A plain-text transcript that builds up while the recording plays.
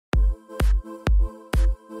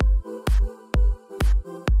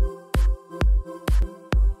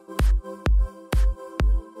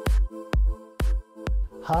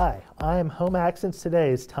Hi, I'm Home Accents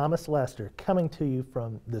Today's Thomas Lester, coming to you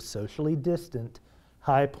from the socially distant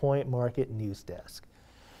High Point Market News Desk.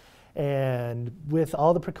 And with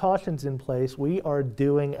all the precautions in place, we are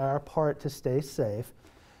doing our part to stay safe.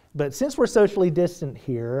 But since we're socially distant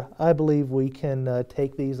here, I believe we can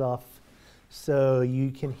take these off so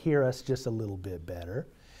you can hear us just a little bit better.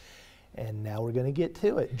 And now we're going to get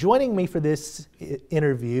to it. Joining me for this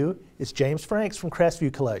interview is James Franks from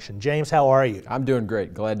Crestview Collection. James, how are you? I'm doing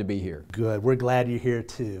great. Glad to be here. Good. We're glad you're here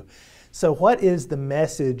too. So what is the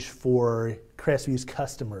message for Crestview's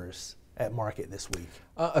customers at market this week?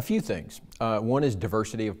 A few things. One is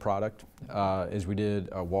diversity of product. As we did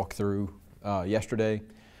a walkthrough yesterday,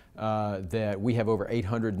 that we have over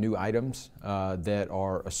 800 new items that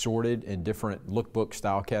are assorted in different lookbook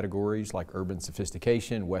style categories like urban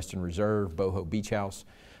sophistication, Western Reserve, boho beach house,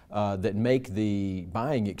 that make the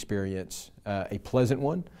buying experience a pleasant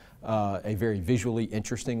one, a very visually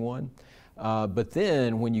interesting one. But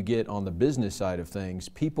then when you get on the business side of things,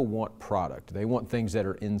 people want product. They want things that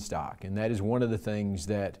are in stock. And that is one of the things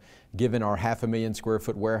that, given our 500,000 square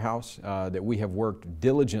foot warehouse, that we have worked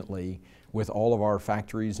diligently with all of our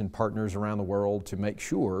factories and partners around the world to make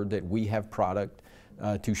sure that we have product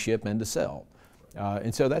to ship and to sell.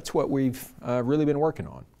 And so that's what we've really been working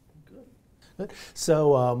on. Good.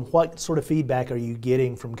 So what sort of feedback are you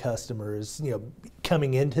getting from customers,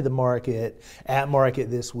 coming into the market, at market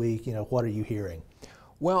this week? What are you hearing?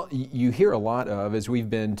 Well, you hear a lot of, as we've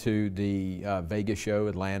been to the Vegas show,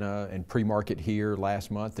 Atlanta, and pre-market here last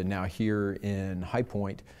month, and now here in High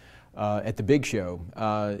Point, at the big show,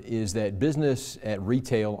 is that business at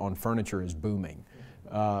retail on furniture is booming.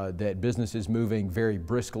 That business is moving very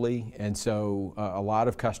briskly, and so a lot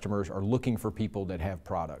of customers are looking for people that have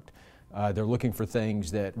product. They're looking for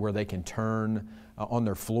things where they can turn on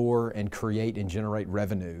their floor and create and generate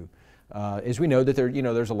revenue. As we know that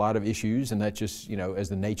there's a lot of issues, and that's just as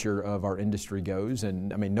the nature of our industry goes.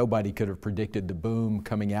 And I mean, nobody could have predicted the boom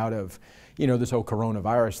coming out of this whole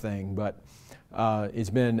coronavirus thing, but it's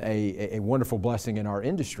been a wonderful blessing in our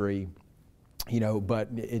industry, but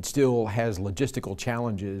it still has logistical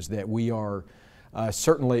challenges that we are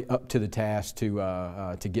certainly up to the task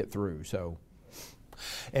to get through. So,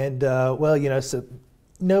 and well, so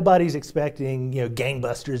nobody's expecting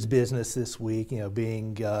gangbusters business this week,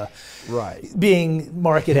 being right, being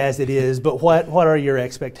market as it is. But what are your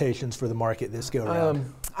expectations for the market this go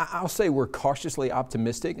around? I'll say we're cautiously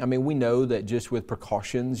optimistic. I mean, we know that just with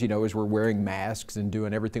precautions, as we're wearing masks and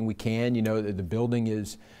doing everything we can, that the building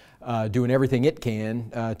is doing everything it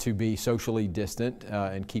can to be socially distant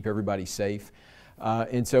and keep everybody safe.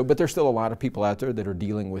 But there's still a lot of people out there that are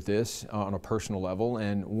dealing with this on a personal level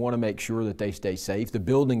and want to make sure that they stay safe. The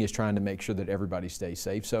building is trying to make sure that everybody stays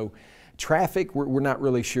safe. So traffic, we're not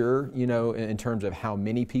really sure, in terms of how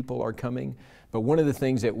many people are coming. But one of the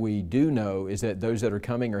things that we do know is that those that are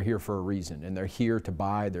coming are here for a reason, and they're here to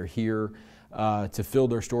buy, they're here to fill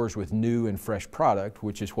their stores with new and fresh product,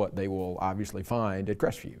 which is what they will obviously find at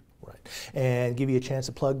Crestview. Right. And give you a chance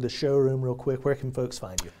to plug the showroom real quick. Where can folks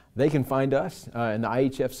find you? They can find us in the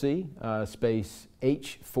IHFC, space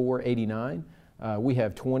H489. We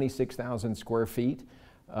have 26,000 square feet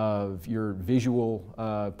of your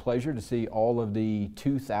visual pleasure to see all of the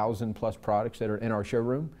 2,000 plus products that are in our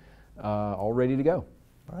showroom, all ready to go.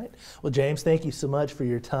 All right. Well, James, thank you so much for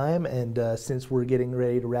your time. And since we're getting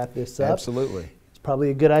ready to wrap this up, absolutely, it's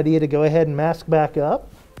probably a good idea to go ahead and mask back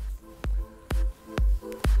up.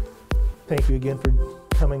 Thank you again for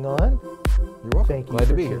coming on. You're welcome. Thank you Glad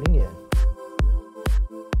for to be here. tuning in.